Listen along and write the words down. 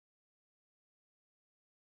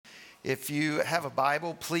If you have a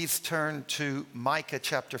Bible, please turn to Micah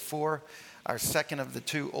chapter 4, our second of the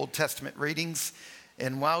two Old Testament readings.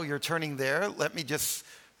 And while you're turning there, let me just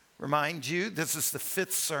remind you, this is the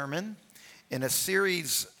fifth sermon in a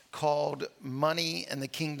series called Money and the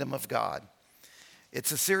Kingdom of God.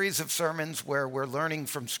 It's a series of sermons where we're learning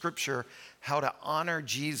from Scripture how to honor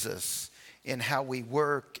Jesus in how we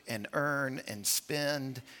work and earn and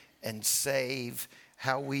spend and save,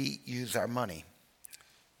 how we use our money.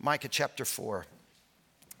 Micah chapter 4,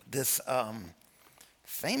 this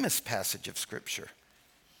famous passage of Scripture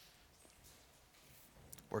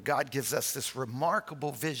where God gives us this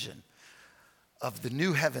remarkable vision of the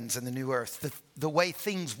new heavens and the new earth, the way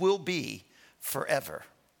things will be forever.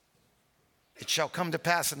 It shall come to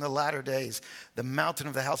pass in the latter days, the mountain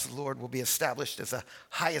of the house of the Lord will be established as the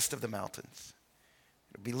highest of the mountains.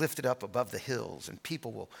 It will be lifted up above the hills, and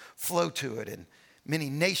people will flow to it, and many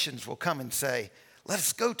nations will come and say, "Let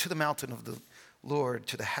us go to the mountain of the Lord,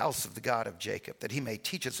 to the house of the God of Jacob, that he may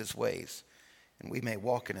teach us his ways, and we may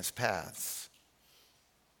walk in his paths."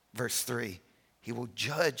 Verse 3, he will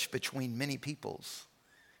judge between many peoples,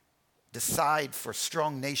 decide for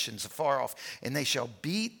strong nations afar off, and they shall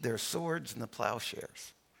beat their swords in the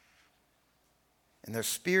plowshares, and their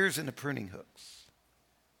spears in the pruning hooks.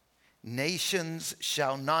 Nations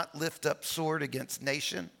shall not lift up sword against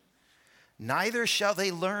nation, neither shall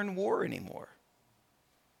they learn war anymore.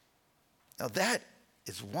 Now that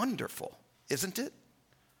is wonderful, isn't it?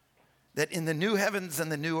 That in the new heavens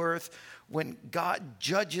and the new earth, when God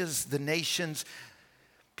judges the nations,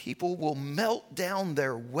 people will melt down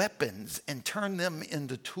their weapons and turn them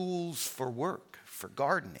into tools for work, for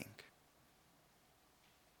gardening.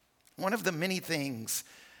 One of the many things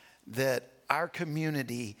that our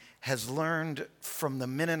community has learned from the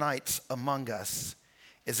Mennonites among us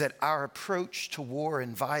is that our approach to war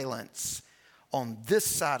and violence on this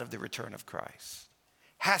side of the return of Christ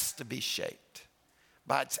has to be shaped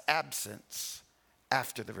by its absence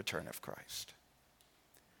after the return of Christ.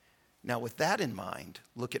 Now, with that in mind,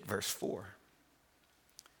 look at verse 4.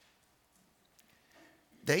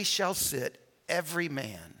 They shall sit every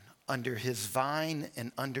man under his vine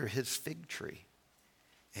and under his fig tree,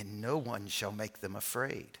 and no one shall make them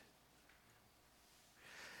afraid.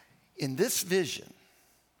 In this vision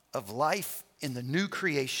of life in the new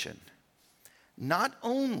creation, not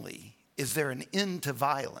only is there an end to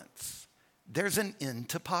violence, there's an end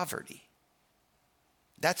to poverty.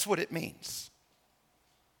 That's what it means.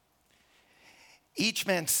 Each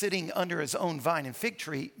man sitting under his own vine and fig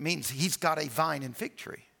tree means he's got a vine and fig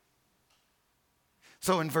tree.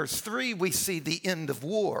 So in verse 3, we see the end of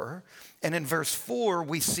war. And in verse 4,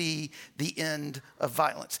 we see the end of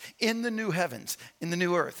violence. In the new heavens, in the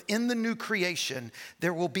new earth, in the new creation,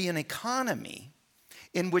 there will be an economy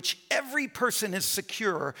in which every person is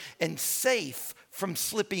secure and safe from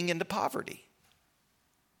slipping into poverty.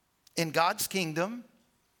 In God's kingdom,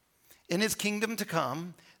 in his kingdom to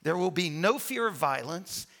come, there will be no fear of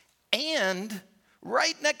violence, and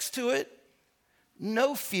right next to it,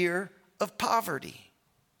 no fear of poverty.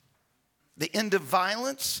 The end of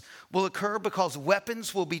violence will occur because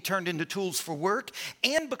weapons will be turned into tools for work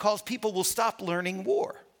and because people will stop learning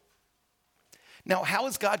war. Now, how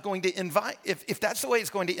is God going to end if that's the way he's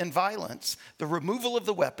going to end violence, the removal of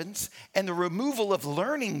the weapons and the removal of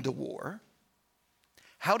learning the war,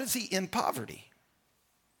 how does he end poverty?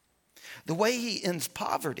 The way he ends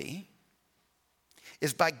poverty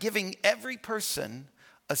is by giving every person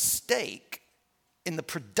a stake in the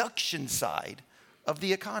production side of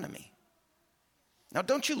the economy. Now,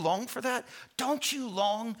 don't you long for that? Don't you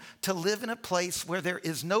long to live in a place where there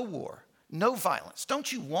is no war, no violence?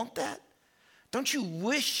 Don't you want that? Don't you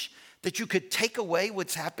wish that you could take away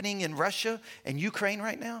what's happening in Russia and Ukraine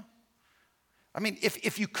right now? I mean,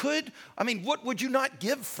 if you could, what would you not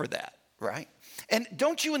give for that, right? And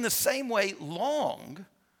don't you in the same way long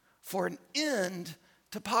for an end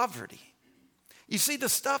to poverty? You see, the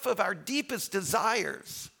stuff of our deepest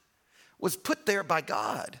desires was put there by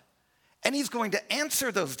God, and he's going to answer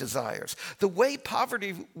those desires. The way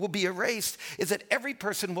poverty will be erased is that every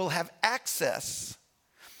person will have access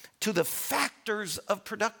to the factors of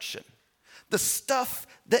production, the stuff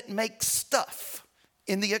that makes stuff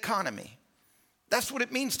in the economy. That's what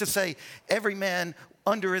it means to say every man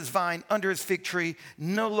under his vine, under his fig tree,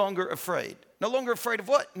 no longer afraid. No longer afraid of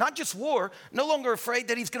what? Not just war. No longer afraid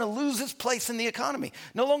that he's going to lose his place in the economy.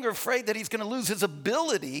 No longer afraid that he's going to lose his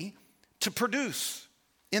ability to produce.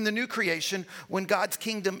 In the new creation, when God's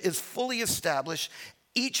kingdom is fully established,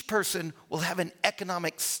 each person will have an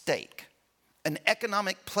economic stake, an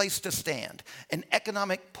economic place to stand, an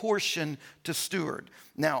economic portion to steward.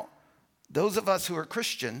 Now, those of us who are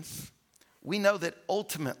Christians, we know that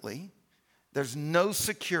ultimately there's no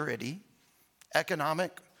security,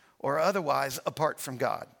 economic or otherwise, apart from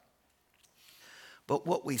God. But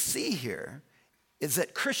what we see here is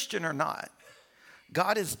that, Christian or not,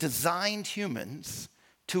 God has designed humans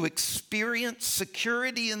to experience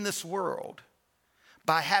security in this world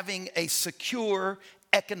by having a secure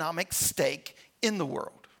economic stake in the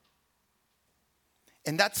world.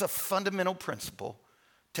 And that's a fundamental principle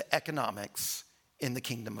to economics in the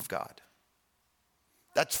kingdom of God.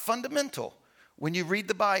 That's fundamental when you read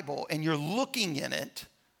the Bible and you're looking in it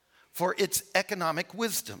for its economic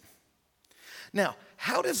wisdom. Now,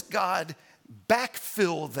 how does God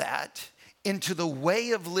backfill that into the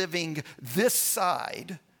way of living this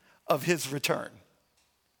side of his return?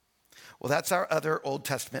 Well, that's our other Old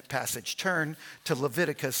Testament passage. Turn to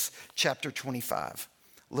Leviticus chapter 25.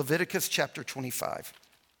 Leviticus chapter 25.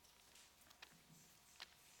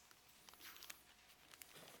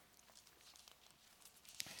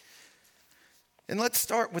 And let's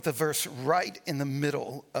start with a verse right in the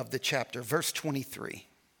middle of the chapter, verse 23.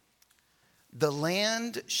 The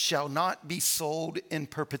land shall not be sold in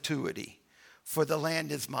perpetuity, for the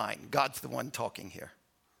land is mine. God's the one talking here.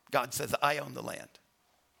 God says, I own the land.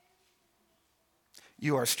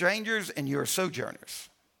 You are strangers and you are sojourners.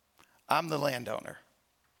 I'm the landowner.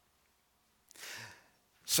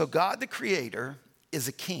 So God the Creator is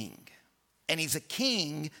a king, and he's a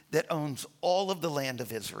king that owns all of the land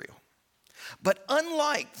of Israel. But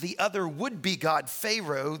unlike the other would-be god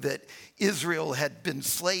Pharaoh that Israel had been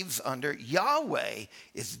slaves under, Yahweh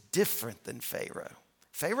is different than Pharaoh.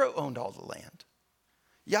 Pharaoh owned all the land.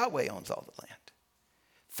 Yahweh owns all the land.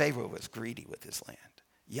 Pharaoh was greedy with his land.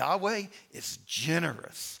 Yahweh is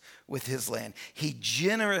generous with his land. He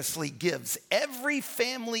generously gives every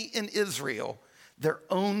family in Israel their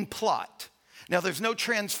own plot. Now, there's no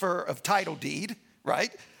transfer of title deed,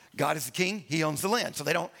 right? God is the king, he owns the land. So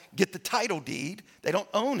they don't get the title deed, they don't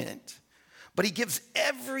own it. But he gives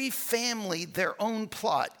every family their own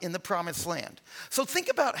plot in the promised land. So think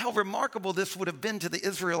about how remarkable this would have been to the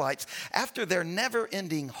Israelites after their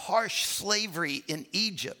never-ending harsh slavery in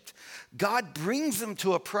Egypt. God brings them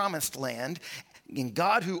to a promised land, and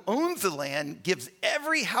God, who owns the land, gives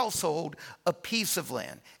every household a piece of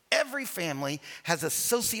land. Every family has a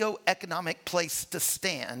socioeconomic place to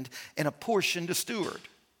stand and a portion to steward.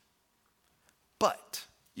 But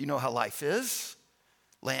you know how life is.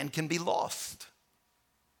 Land can be lost.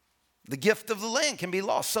 The gift of the land can be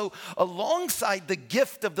lost. So alongside the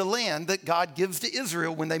gift of the land that God gives to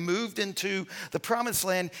Israel when they moved into the promised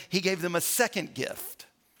land, he gave them a second gift.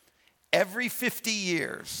 Every 50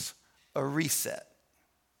 years, a reset.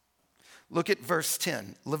 Look at verse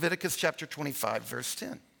 10, Leviticus chapter 25, verse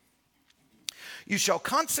 10. You shall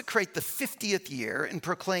consecrate the 50th year and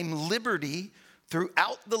proclaim liberty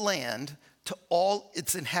throughout the land to all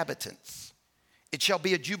its inhabitants. It shall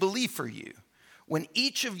be a jubilee for you, when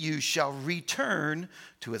each of you shall return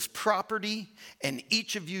to his property, and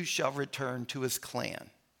each of you shall return to his clan.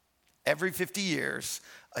 Every 50 years,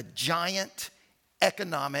 a giant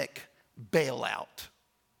economic bailout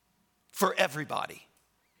for everybody.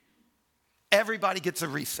 Everybody gets a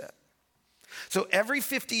reset. So every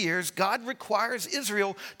 50 years, God requires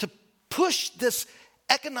Israel to push this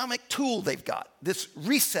economic tool they've got, this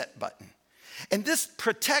reset button. And this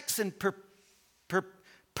protects and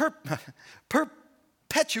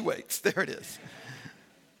perpetuates. There it is.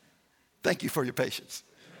 Thank you for your patience.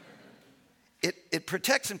 It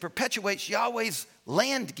protects and perpetuates Yahweh's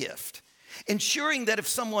land gift, ensuring that if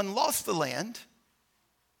someone lost the land,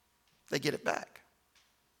 they get it back.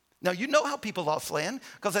 Now, you know how people lost land,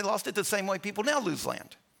 because they lost it the same way people now lose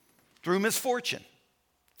land. Through misfortune,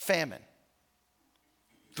 famine,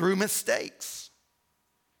 through mistakes.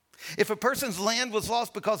 If a person's land was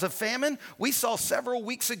lost because of famine, we saw several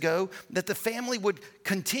weeks ago that the family would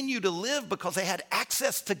continue to live because they had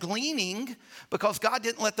access to gleaning, because God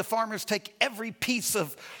didn't let the farmers take every piece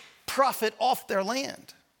of profit off their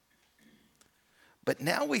land. But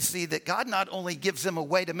now we see that God not only gives them a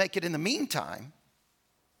way to make it in the meantime,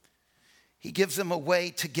 he gives them a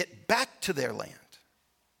way to get back to their land.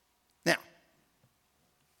 Now,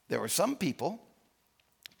 there were some people,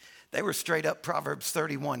 they were straight up Proverbs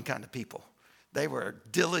 31 kind of people. They were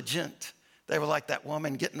diligent. They were like that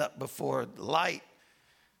woman getting up before light,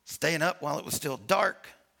 staying up while it was still dark,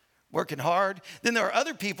 working hard. Then there are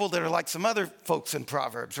other people that are like some other folks in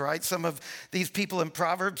Proverbs, right? Some of these people in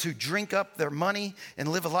Proverbs who drink up their money and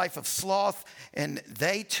live a life of sloth, and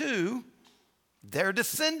they too, their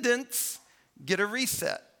descendants, get a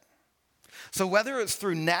reset. So whether it's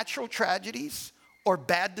through natural tragedies or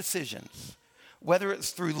bad decisions, whether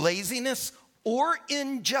it's through laziness or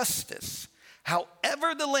injustice,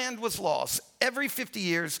 however the land was lost, every 50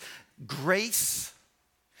 years, grace,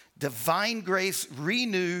 divine grace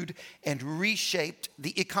renewed and reshaped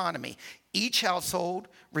the economy. Each household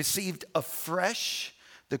received afresh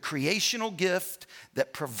the creational gift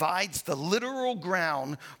that provides the literal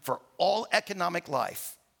ground for all economic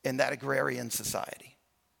life in that agrarian society.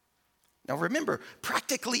 Now remember,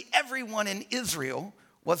 practically everyone in Israel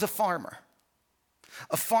was a farmer.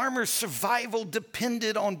 A farmer's survival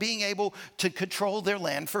depended on being able to control their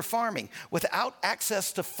land for farming. Without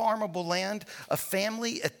access to farmable land, a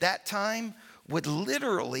family at that time would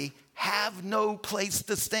literally have no place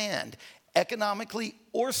to stand, economically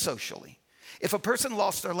or socially. If a person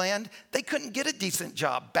lost their land, they couldn't get a decent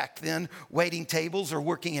job back then, waiting tables or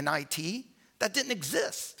working in IT. That didn't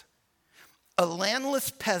exist. A landless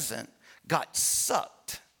peasant got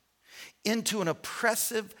sucked into an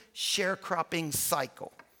oppressive sharecropping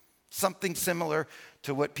cycle, something similar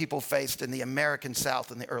to what people faced in the American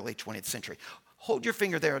South in the early 20th century. Hold your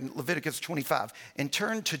finger there in Leviticus 25 and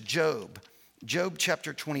turn to Job. Job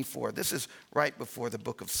chapter 24. This is right before the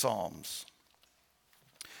book of Psalms.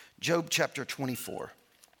 Job chapter 24.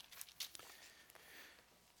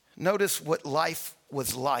 Notice what life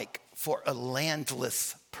was like for a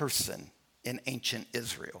landless person in ancient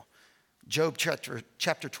Israel. Job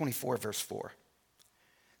chapter 24, verse 4.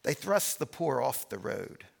 They thrust the poor off the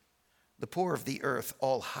road. The poor of the earth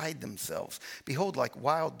all hide themselves. Behold, like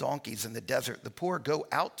wild donkeys in the desert, the poor go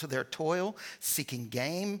out to their toil, seeking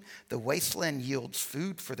game. The wasteland yields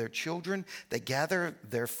food for their children. They gather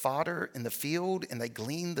their fodder in the field, and they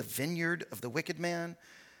glean the vineyard of the wicked man.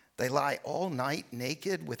 They lie all night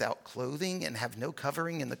naked, without clothing, and have no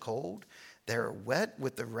covering in the cold. They are wet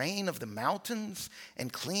with the rain of the mountains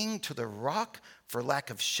and cling to the rock for lack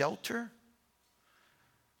of shelter.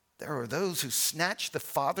 There are those who snatch the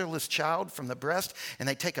fatherless child from the breast, and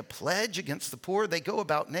they take a pledge against the poor. They go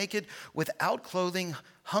about naked, without clothing,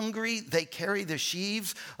 hungry. They carry the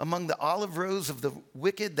sheaves among the olive rows of the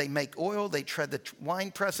wicked. They make oil. They tread the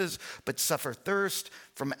wine presses, but suffer thirst.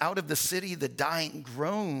 From out of the city, the dying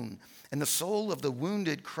groan, and the soul of the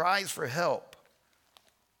wounded cries for help.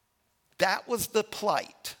 That was the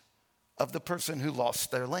plight of the person who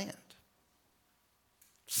lost their land.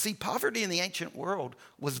 See, poverty in the ancient world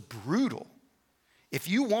was brutal. If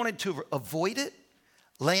you wanted to avoid it,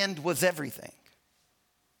 land was everything.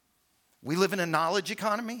 We live in a knowledge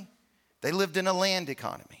economy. They lived in a land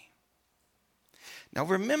economy. Now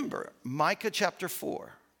remember, Micah chapter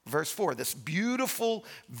 4, verse 4, this beautiful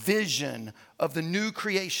vision of the new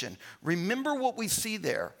creation. Remember what we see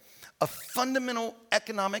there, a fundamental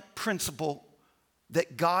economic principle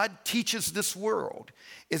that God teaches this world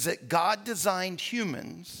is that God designed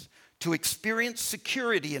humans to experience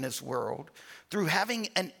security in his world through having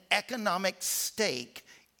an economic stake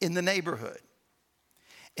in the neighborhood.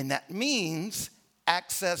 And that means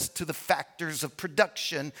access to the factors of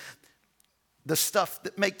production, the stuff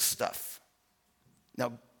that makes stuff.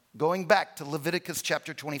 Now, going back to Leviticus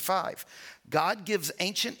chapter 25, God gives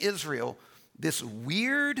ancient Israel this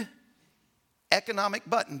weird economic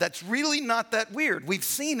button that's really not that weird. We've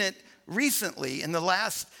seen it recently in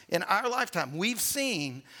our lifetime. We've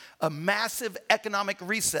seen a massive economic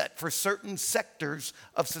reset for certain sectors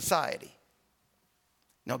of society.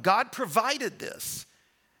 Now, God provided this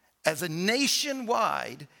as a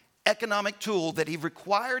nationwide economic tool that he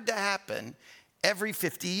required to happen every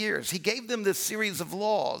 50 years. He gave them this series of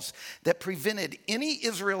laws that prevented any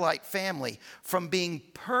Israelite family from being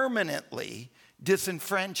permanently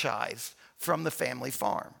disenfranchised from the family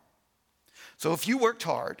farm. So if you worked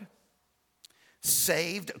hard,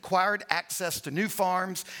 saved, acquired access to new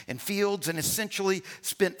farms and fields, and essentially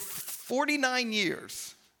spent 49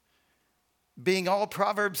 years being all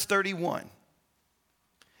Proverbs 31,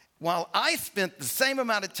 while I spent the same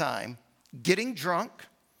amount of time getting drunk,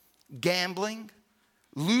 gambling,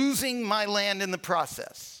 losing my land in the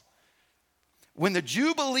process. When the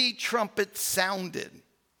Jubilee trumpet sounded,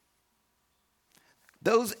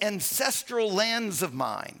 those ancestral lands of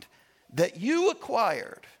mine that you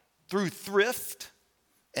acquired through thrift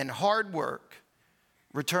and hard work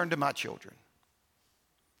returned to my children.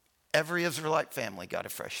 Every Israelite family got a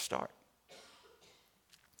fresh start.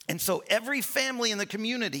 And so every family in the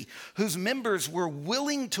community whose members were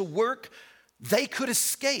willing to work, they could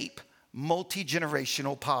escape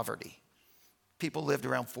multi-generational poverty. People lived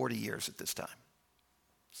around 40 years at this time.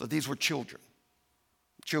 So these were children's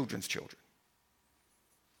children.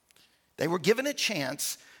 They were given a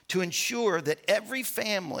chance to ensure that every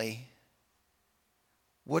family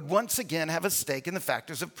would once again have a stake in the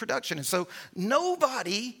factors of production. And so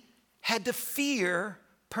nobody had to fear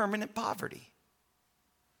permanent poverty.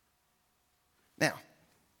 Now,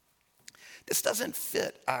 this doesn't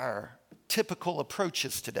fit our typical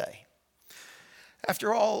approaches today.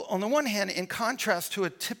 After all, on the one hand, in contrast to a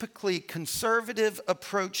typically conservative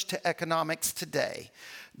approach to economics today,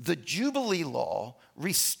 the Jubilee Law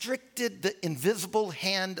restricted the invisible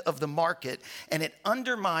hand of the market, and it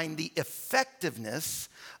undermined the effectiveness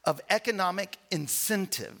of economic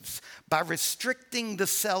incentives by restricting the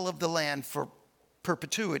sale of the land for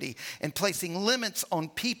perpetuity and placing limits on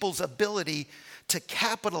people's ability to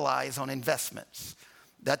capitalize on investments.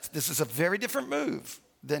 This is a very different move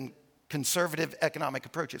than conservative economic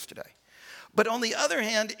approaches today. But on the other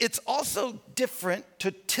hand, it's also different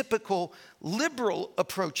to typical liberal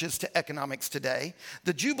approaches to economics today.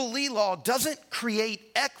 The Jubilee Law doesn't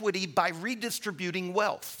create equity by redistributing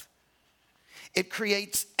wealth. It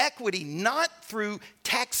creates equity not through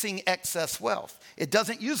taxing excess wealth. It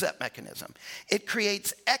doesn't use that mechanism. It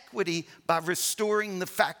creates equity by restoring the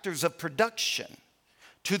factors of production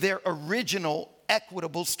to their original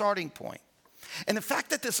equitable starting point. And the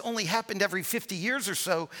fact that this only happened every 50 years or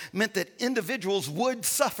so meant that individuals would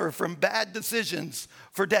suffer from bad decisions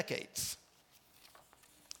for decades.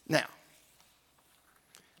 Now,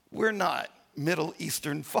 we're not Middle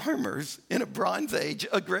Eastern farmers in a Bronze Age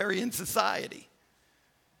agrarian society.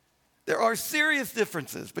 There are serious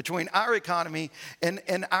differences between our economy and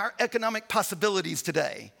our economic possibilities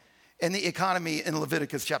today and the economy in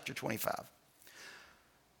Leviticus chapter 25.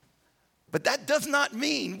 But that does not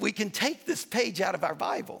mean we can take this page out of our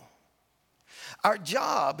Bible. Our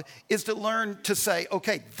job is to learn to say,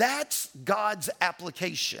 okay, that's God's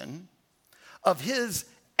application of his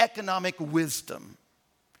economic wisdom.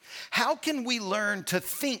 How can we learn to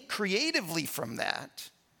think creatively from that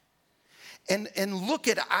and look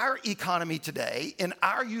at our economy today and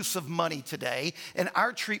our use of money today and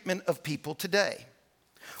our treatment of people today?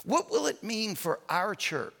 What will it mean for our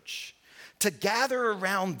church to gather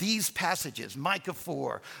around these passages, Micah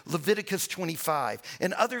 4, Leviticus 25,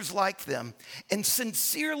 and others like them, and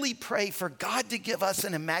sincerely pray for God to give us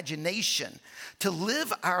an imagination to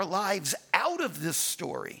live our lives out of this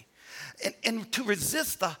story and to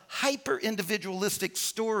resist the hyper-individualistic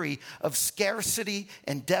story of scarcity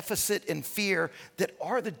and deficit and fear that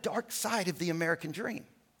are the dark side of the American dream?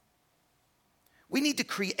 We need to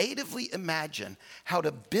creatively imagine how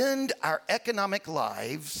to bend our economic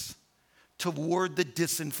lives toward the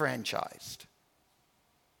disenfranchised.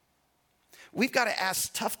 We've got to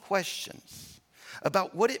ask tough questions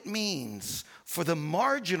about what it means for the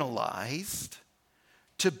marginalized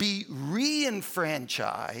to be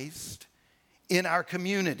re-enfranchised in our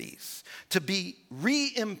communities, to be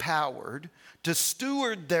re-empowered, to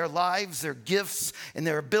steward their lives, their gifts, and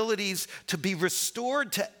their abilities, to be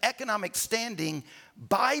restored to economic standing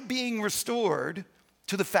by being restored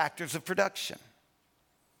to the factors of production.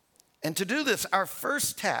 And to do this, our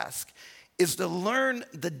first task is to learn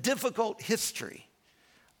the difficult history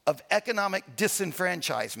of economic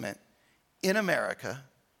disenfranchisement in America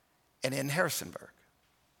and in Harrisonburg.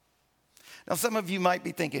 Now, some of you might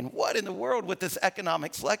be thinking, what in the world with this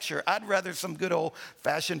economics lecture? I'd rather some good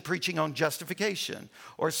old-fashioned preaching on justification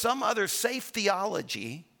or some other safe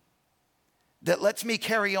theology that lets me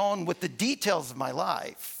carry on with the details of my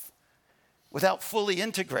life without fully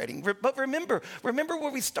integrating. But remember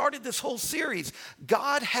where we started this whole series.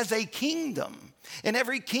 God has a kingdom, and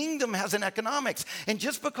every kingdom has an economics. And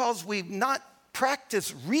just because we've not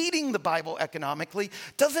practiced reading the Bible economically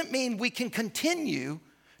doesn't mean we can continue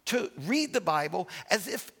to read the Bible as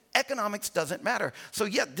if economics doesn't matter. So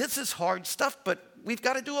yeah, this is hard stuff, but we've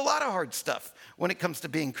got to do a lot of hard stuff when it comes to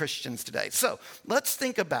being Christians today. So let's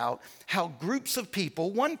think about how groups of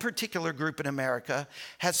people, one particular group in America,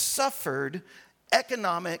 has suffered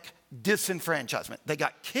economic disenfranchisement. They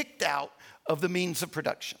got kicked out of the means of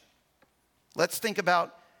production. Let's think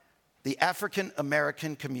about the African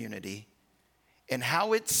American community and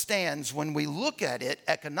how it stands when we look at it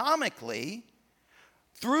economically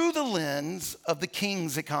through the lens of the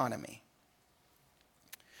king's economy.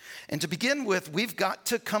 And to begin with, we've got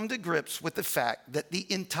to come to grips with the fact that the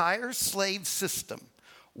entire slave system,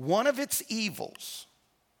 one of its evils,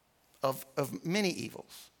 of many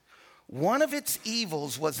evils, one of its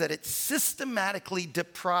evils was that it systematically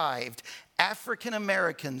deprived African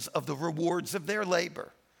Americans of the rewards of their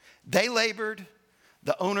labor. They labored,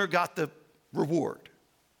 the owner got the reward.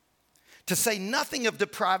 To say nothing of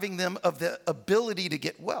depriving them of the ability to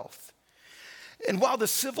get wealth. And while the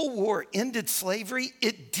Civil War ended slavery,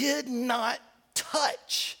 it did not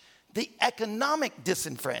touch the economic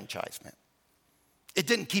disenfranchisement. It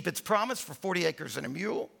didn't keep its promise for 40 acres and a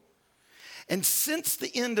mule. And since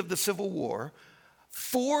the end of the Civil War,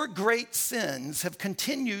 4 great sins have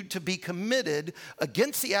continued to be committed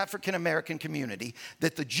against the African American community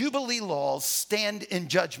that the Jubilee laws stand in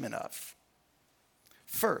judgment of.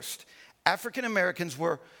 First, African Americans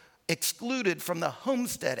were excluded from the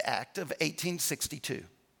Homestead Act of 1862.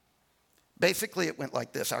 Basically, it went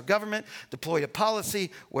like this. Our government deployed a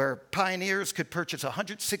policy where pioneers could purchase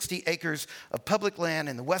 160 acres of public land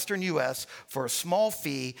in the western U.S. for a small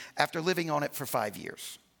fee after living on it for 5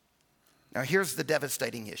 years. Now, here's the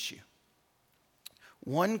devastating issue.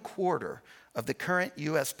 1/4 of the current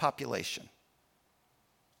U.S. population,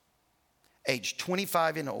 age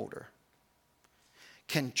 25 and older,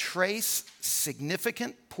 can trace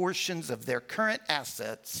significant portions of their current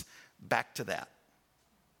assets back to that.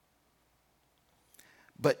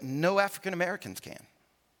 But no African Americans can.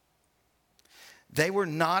 They were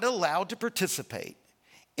not allowed to participate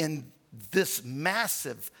in this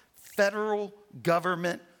massive federal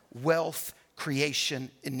government wealth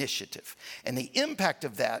creation initiative. And the impact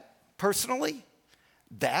of that, personally,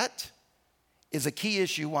 that is a key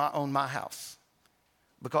issue why I own my house.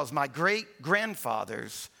 Because my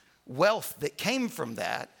great-grandfather's wealth that came from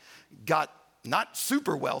that got not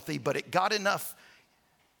super wealthy, but it got enough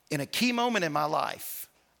in a key moment in my life,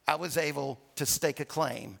 I was able to stake a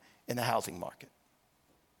claim in the housing market.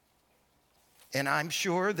 And I'm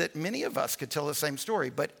sure that many of us could tell the same story,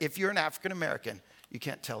 but if you're an African American, you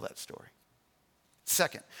can't tell that story.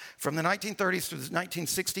 Second, from the 1930s to the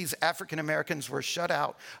 1960s, African Americans were shut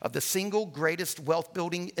out of the single greatest wealth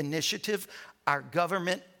building initiative our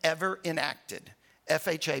government ever enacted,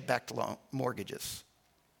 FHA-backed mortgages.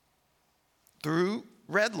 Through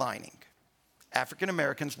redlining, African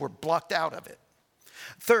Americans were blocked out of it.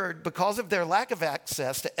 Third, because of their lack of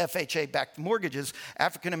access to FHA-backed mortgages,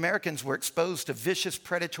 African Americans were exposed to vicious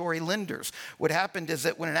predatory lenders. What happened is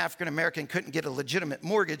that when an African American couldn't get a legitimate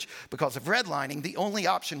mortgage because of redlining, the only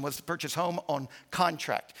option was to purchase home on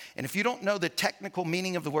contract. And if you don't know the technical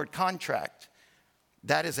meaning of the word contract,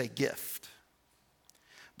 that is a gift.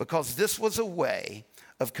 Because this was a way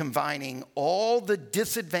of combining all the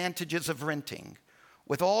disadvantages of renting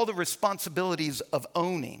with all the responsibilities of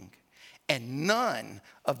owning and none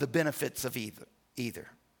of the benefits of either.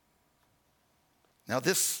 Now,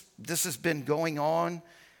 this has been going on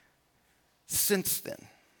since then.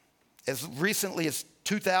 As recently as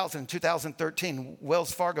 2000 and 2013,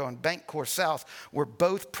 Wells Fargo and Bancorp South were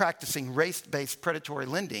both practicing race-based predatory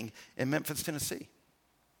lending in Memphis, Tennessee.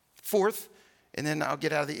 Fourth, and then I'll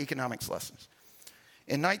get out of the economics lessons.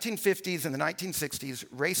 In the 1950s and the 1960s,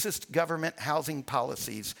 racist government housing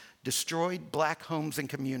policies destroyed black homes and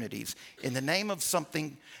communities in the name of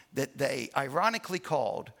something that they ironically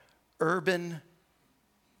called urban,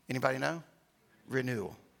 anybody know?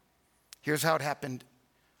 Renewal. Here's how it happened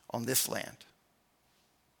on this land.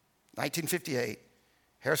 1958,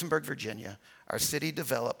 Harrisonburg, Virginia, our city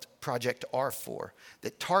developed Project R4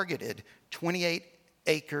 that targeted 28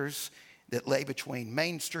 acres that lay between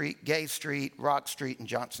Main Street, Gay Street, Rock Street, and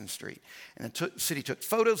Johnson Street. And the city took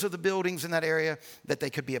photos of the buildings in that area that they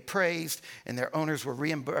could be appraised, and their owners were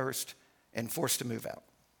reimbursed and forced to move out.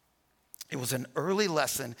 It was an early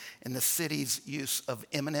lesson in the city's use of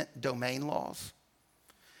eminent domain laws.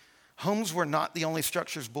 Homes were not the only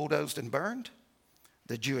structures bulldozed and burned.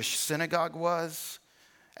 The Jewish synagogue was,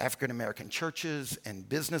 African American churches and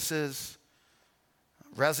businesses.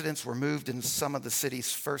 Residents were moved in some of the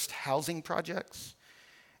city's first housing projects,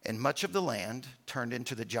 and much of the land turned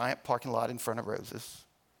into the giant parking lot in front of Rose's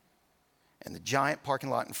and the giant parking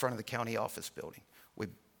lot in front of the county office building. We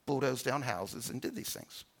bulldozed down houses and did these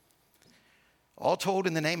things. All told,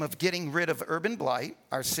 in the name of getting rid of urban blight,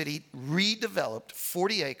 our city redeveloped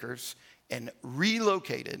 40 acres and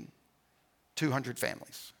relocated 200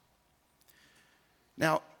 families.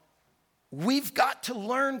 Now, we've got to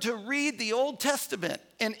learn to read the Old Testament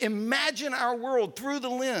and imagine our world through the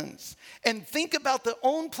lens and think about the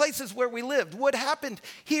own places where we lived. What happened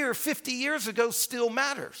here 50 years ago still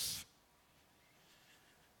matters.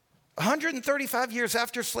 135 years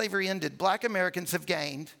after slavery ended, black Americans have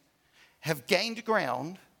gained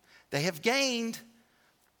ground. They have gained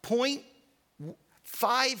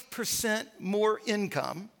 0.5% more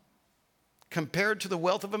income compared to the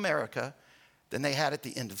wealth of America than they had at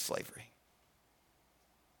the end of slavery.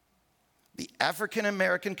 The African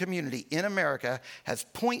American community in America has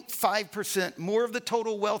 0.5% more of the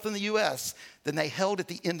total wealth in the U.S. than they held at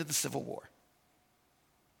the end of the Civil War.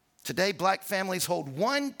 Today, black families hold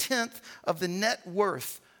 1/10 of the net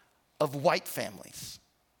worth of white families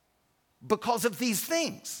because of these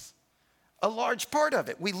things. a large part of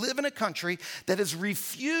it. We live in a country that has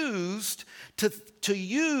refused to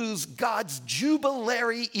use God's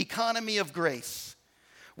jubilary economy of grace.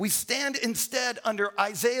 We stand instead under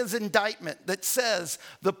Isaiah's indictment that says,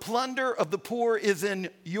 the plunder of the poor is in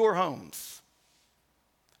your homes.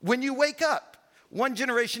 When you wake up, 1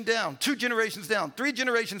 generation down, 2 generations down, 3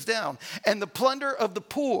 generations down, and the plunder of the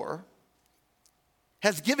poor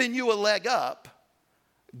has given you a leg up,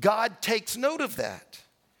 God takes note of that.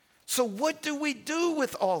 So what do we do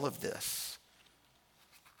with all of this?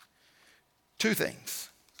 2 things: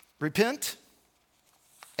 repent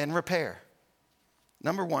and repair.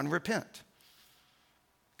 Number 1, repent.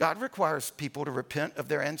 God requires people to repent of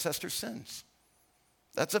their ancestors' sins.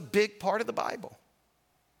 That's a big part of the Bible.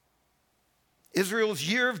 Israel's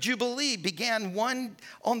year of Jubilee began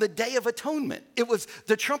on the Day of Atonement. It was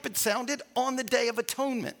the trumpet sounded on the Day of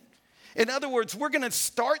Atonement. In other words, we're going to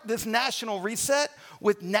start this national reset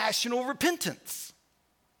with national repentance.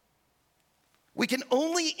 We can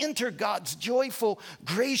only enter God's joyful,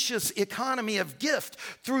 gracious economy of gift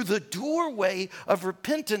through the doorway of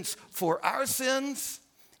repentance for our sins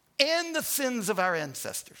and the sins of our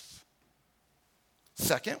ancestors.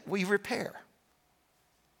 Second, we repair.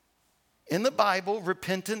 In the Bible,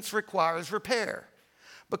 repentance requires repair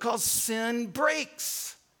because sin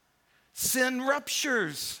breaks, sin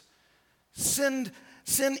ruptures, sin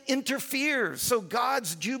interferes. So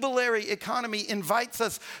God's jubilary economy invites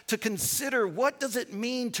us to consider, what does it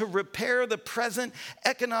mean to repair the present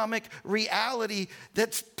economic reality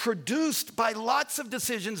that's produced by lots of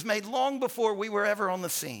decisions made long before we were ever on the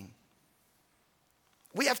scene?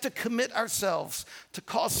 We have to commit ourselves to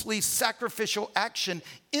costly sacrificial action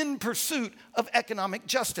in pursuit of economic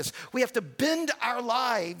justice. We have to bend our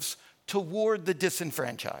lives toward the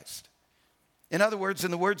disenfranchised. In other words,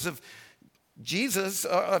 in the words of Jesus,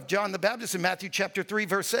 of John the Baptist in Matthew chapter 3,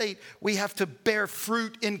 verse 8, we have to bear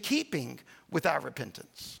fruit in keeping with our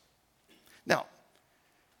repentance. Now,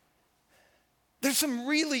 there's some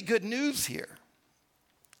really good news here.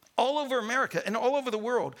 All over America and all over the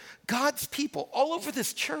world, God's people, all over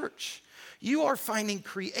this church, you are finding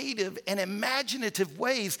creative and imaginative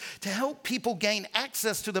ways to help people gain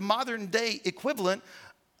access to the modern day equivalent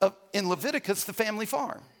of, in Leviticus, the family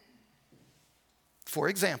farm. For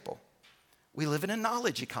example, we live in a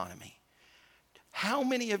knowledge economy. How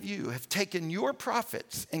many of you have taken your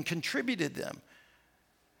profits and contributed them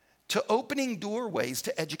to opening doorways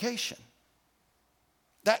to education?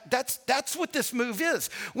 That's what this move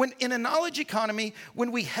is. When in a knowledge economy,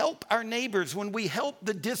 when we help our neighbors, when we help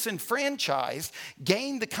the disenfranchised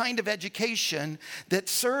gain the kind of education that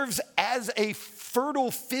serves as a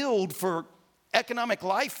fertile field for economic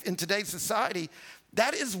life in today's society,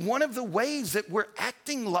 that is one of the ways that we're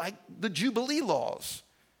acting like the Jubilee laws.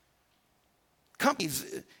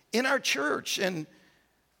 Companies in our church and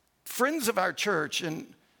friends of our church,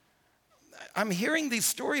 and I'm hearing these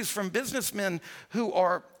stories from businessmen who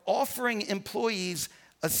are offering employees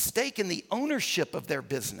a stake in the ownership of their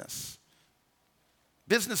business.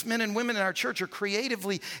 Businessmen and women in our church are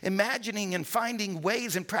creatively imagining and finding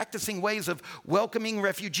ways and practicing ways of welcoming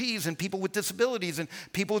refugees and people with disabilities and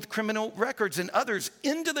people with criminal records and others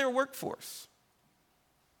into their workforce.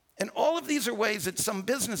 And all of these are ways that some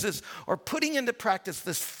businesses are putting into practice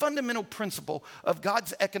this fundamental principle of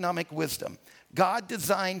God's economic wisdom. God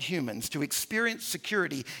designed humans to experience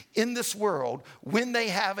security in this world when they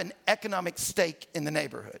have an economic stake in the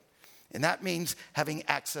neighborhood. And that means having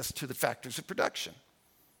access to the factors of production.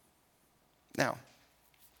 Now,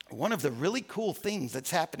 one of the really cool things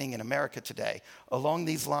that's happening in America today along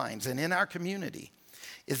these lines and in our community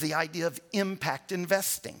is the idea of impact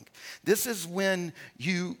investing. This is when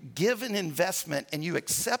you give an investment and you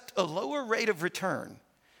accept a lower rate of return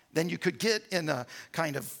than you could get in a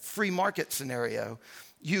kind of free market scenario.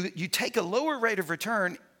 You take a lower rate of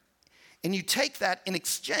return and you take that in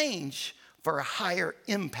exchange for a higher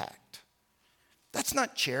impact. That's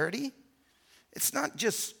not charity. It's not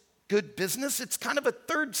just good business. It's kind of a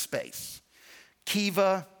third space.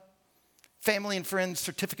 Kiva, family and friends,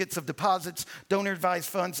 certificates of deposits, donor-advised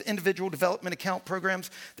funds, individual development account programs.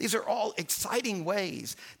 These are all exciting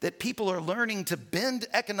ways that people are learning to bend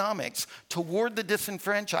economics toward the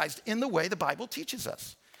disenfranchised in the way the Bible teaches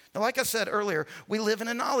us. Now, like I said earlier, we live in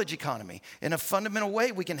a knowledge economy. In a fundamental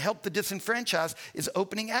way, we can help the disenfranchised is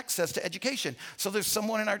opening access to education. So there's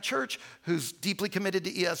someone in our church who's deeply committed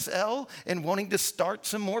to ESL and wanting to start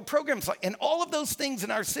some more programs. And all of those things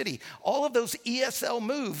in our city, all of those ESL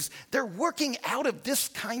moves, they're working out of this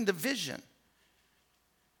kind of vision.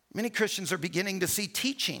 Many Christians are beginning to see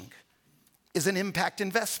teaching is an impact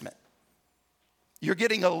investment. You're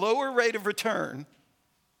getting a lower rate of return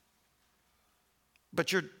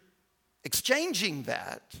but you're exchanging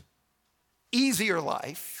that easier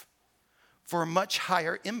life for a much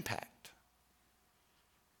higher impact.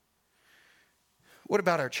 What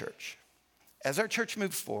about our church? As our church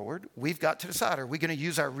moves forward, we've got to decide, are we going to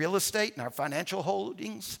use our real estate and our financial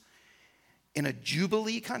holdings in a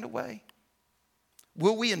jubilee kind of way?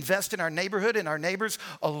 Will we invest in our neighborhood and our neighbors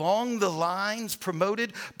along the lines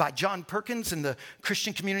promoted by John Perkins and the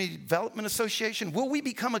Christian Community Development Association? Will we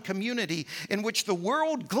become a community in which the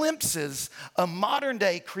world glimpses a modern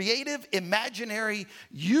day creative, imaginary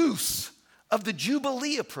use of the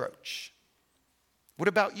Jubilee approach? What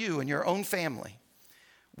about you and your own family?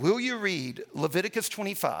 Will you read Leviticus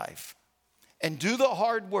 25 and do the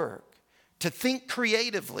hard work to think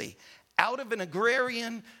creatively out of an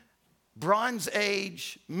agrarian, Bronze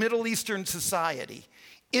Age, Middle Eastern society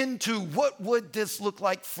into what would this look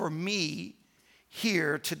like for me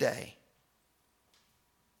here today?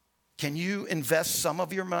 Can you invest some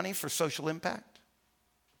of your money for social impact?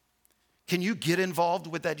 Can you get involved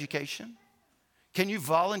with education? Can you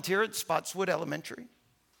volunteer at Spotswood Elementary?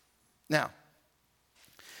 Now,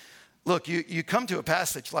 look, you come to a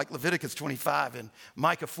passage like Leviticus 25 and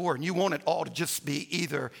Micah 4, and you want it all to just be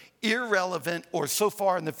either irrelevant or so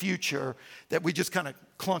far in the future that we just kind of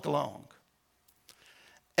clunk along.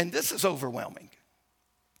 And this is overwhelming.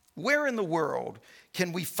 Where in the world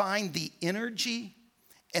can we find the energy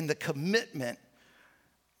and the commitment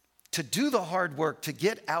to do the hard work to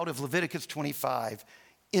get out of Leviticus 25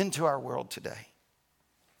 into our world today?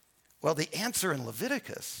 Well, the answer in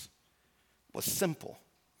Leviticus was simple.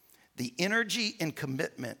 The energy and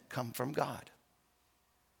commitment come from God.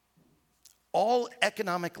 All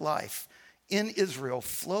economic life in Israel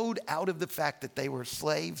flowed out of the fact that they were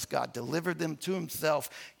slaves. God delivered them to himself,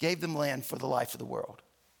 gave them land for the life of the world.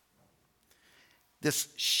 This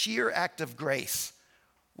sheer act of grace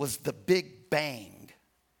was the big bang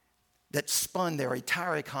that spun their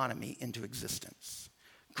entire economy into existence.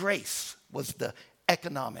 Grace was the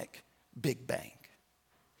economic big bang.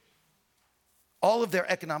 All of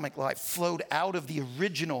their economic life flowed out of the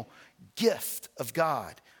original gift of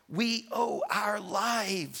God. We owe our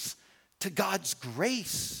lives to God's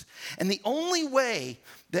grace. And the only way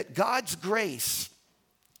that God's grace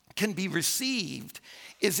can be received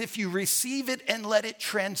is if you receive it and let it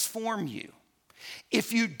transform you.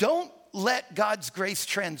 If you don't let God's grace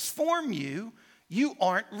transform you, you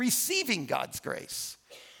aren't receiving God's grace.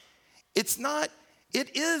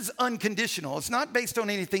 It is unconditional. It's not based on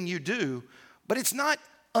anything you do, but it's not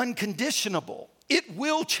unconditionable. It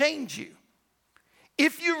will change you.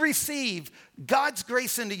 If you receive God's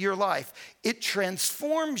grace into your life, it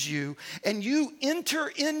transforms you and you enter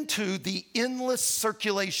into the endless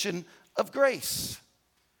circulation of grace.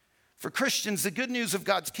 For Christians, the good news of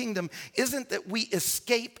God's kingdom isn't that we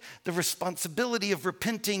escape the responsibility of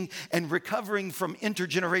repenting and recovering from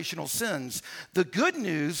intergenerational sins. The good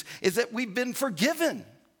news is that we've been forgiven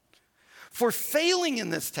for failing in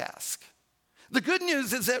this task. The good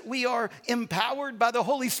news is that we are empowered by the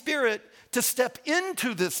Holy Spirit to step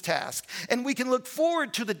into this task, and we can look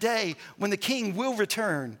forward to the day when the King will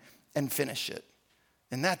return and finish it.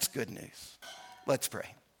 And that's good news. Let's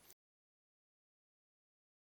pray.